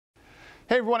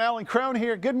Hey everyone, Alan Crone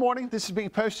here. Good morning. This is being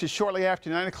posted shortly after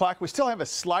 9 o'clock. We still have a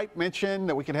slight mention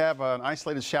that we could have an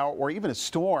isolated shower or even a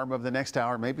storm over the next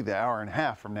hour, maybe the hour and a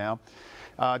half from now,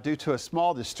 due to a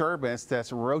small disturbance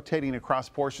that's rotating across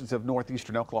portions of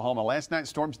northeastern Oklahoma. Last night,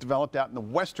 storms developed out in the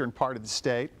western part of the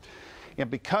state. And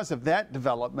because of that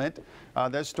development,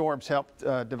 those storms helped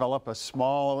develop a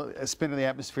small spin in the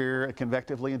atmosphere, a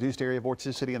convectively induced area of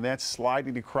vorticity, and that's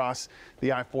sliding across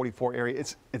the I-44 area.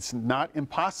 It's not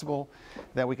impossible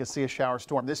that we can see a shower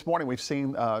storm. This morning we've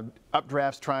seen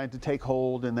updrafts trying to take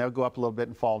hold, and they'll go up a little bit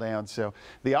and fall down. So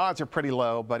the odds are pretty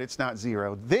low, but it's not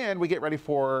zero. Then we get ready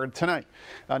for tonight.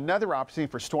 Another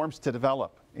opportunity for storms to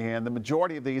develop. And the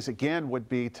majority of these, again, would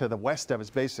be to the west of us,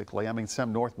 basically. I mean,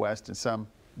 some northwest and some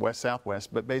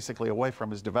west-southwest, but basically away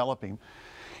from is developing.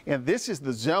 And this is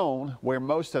the zone where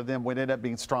most of them would end up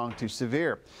being strong to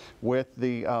severe. With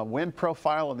the wind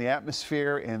profile in the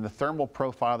atmosphere and the thermal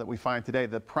profile that we find today,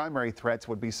 the primary threats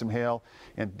would be some hail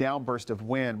and downburst of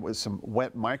wind with some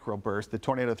wet microbursts. The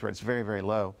tornado threat is very, very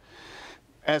low.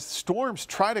 As storms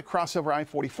try to cross over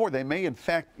I-44, they may in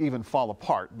fact even fall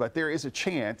apart, but there is a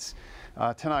chance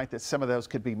tonight that some of those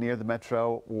could be near the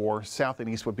metro, or south and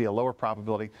east would be a lower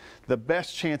probability. The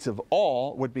best chance of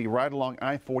all would be right along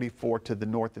I-44 to the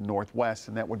north and northwest,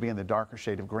 and that would be in the darker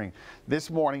shade of green. This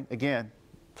morning, again,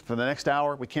 for the next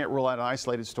hour, we can't rule out an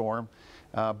isolated storm,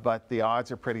 but the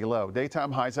odds are pretty low.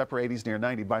 Daytime highs upper 80s near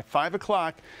 90. By 5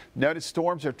 o'clock, notice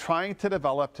storms are trying to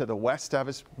develop to the west of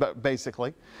us, but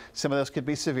basically, some of those could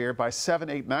be severe. By 7,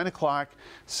 8, 9 o'clock,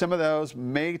 some of those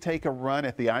may take a run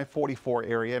at the I-44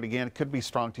 area, and again, it could be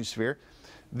strong to severe.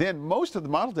 Then most of the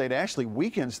model data actually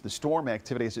weakens the storm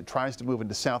activity as it tries to move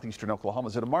into southeastern Oklahoma.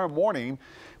 So tomorrow morning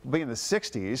will be in the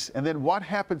 60s. And then what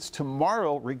happens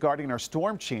tomorrow regarding our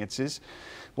storm chances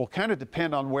will kind of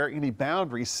depend on where any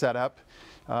boundaries set up.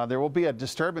 There will be a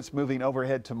disturbance moving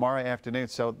overhead tomorrow afternoon,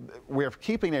 so we're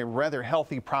keeping a rather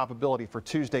healthy probability for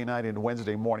Tuesday night into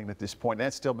Wednesday morning at this point.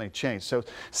 That still may change. So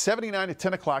 79 at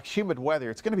 10 o'clock, humid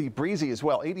weather. It's going to be breezy as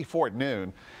well, 84 at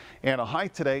noon. And a high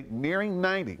today nearing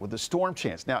 90 with a storm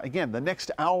chance. Now, again, the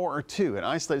next hour or two, an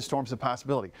isolated storm is a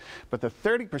possibility. But the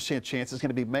 30% chance is going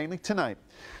to be mainly tonight.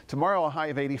 Tomorrow, a high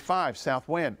of 85, south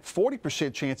wind.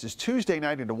 40% chance is Tuesday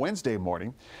night into Wednesday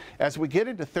morning. As we get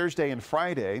into Thursday and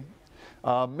Friday,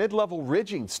 mid-level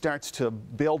ridging starts to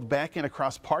build back in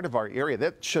across part of our area.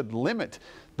 That should limit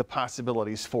the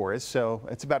possibilities for us. So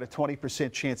it's about a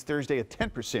 20% chance Thursday, a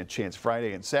 10% chance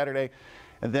Friday and Saturday.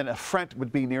 And then a front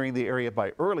would be nearing the area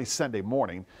by early Sunday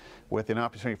morning with an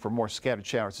opportunity for more scattered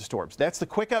showers and storms. That's the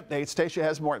quick update. Stacia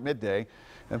has more at midday.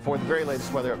 And for the very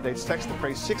latest weather updates, text the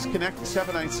phrase 6Connect to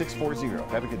 79640.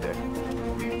 Have a good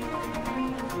day.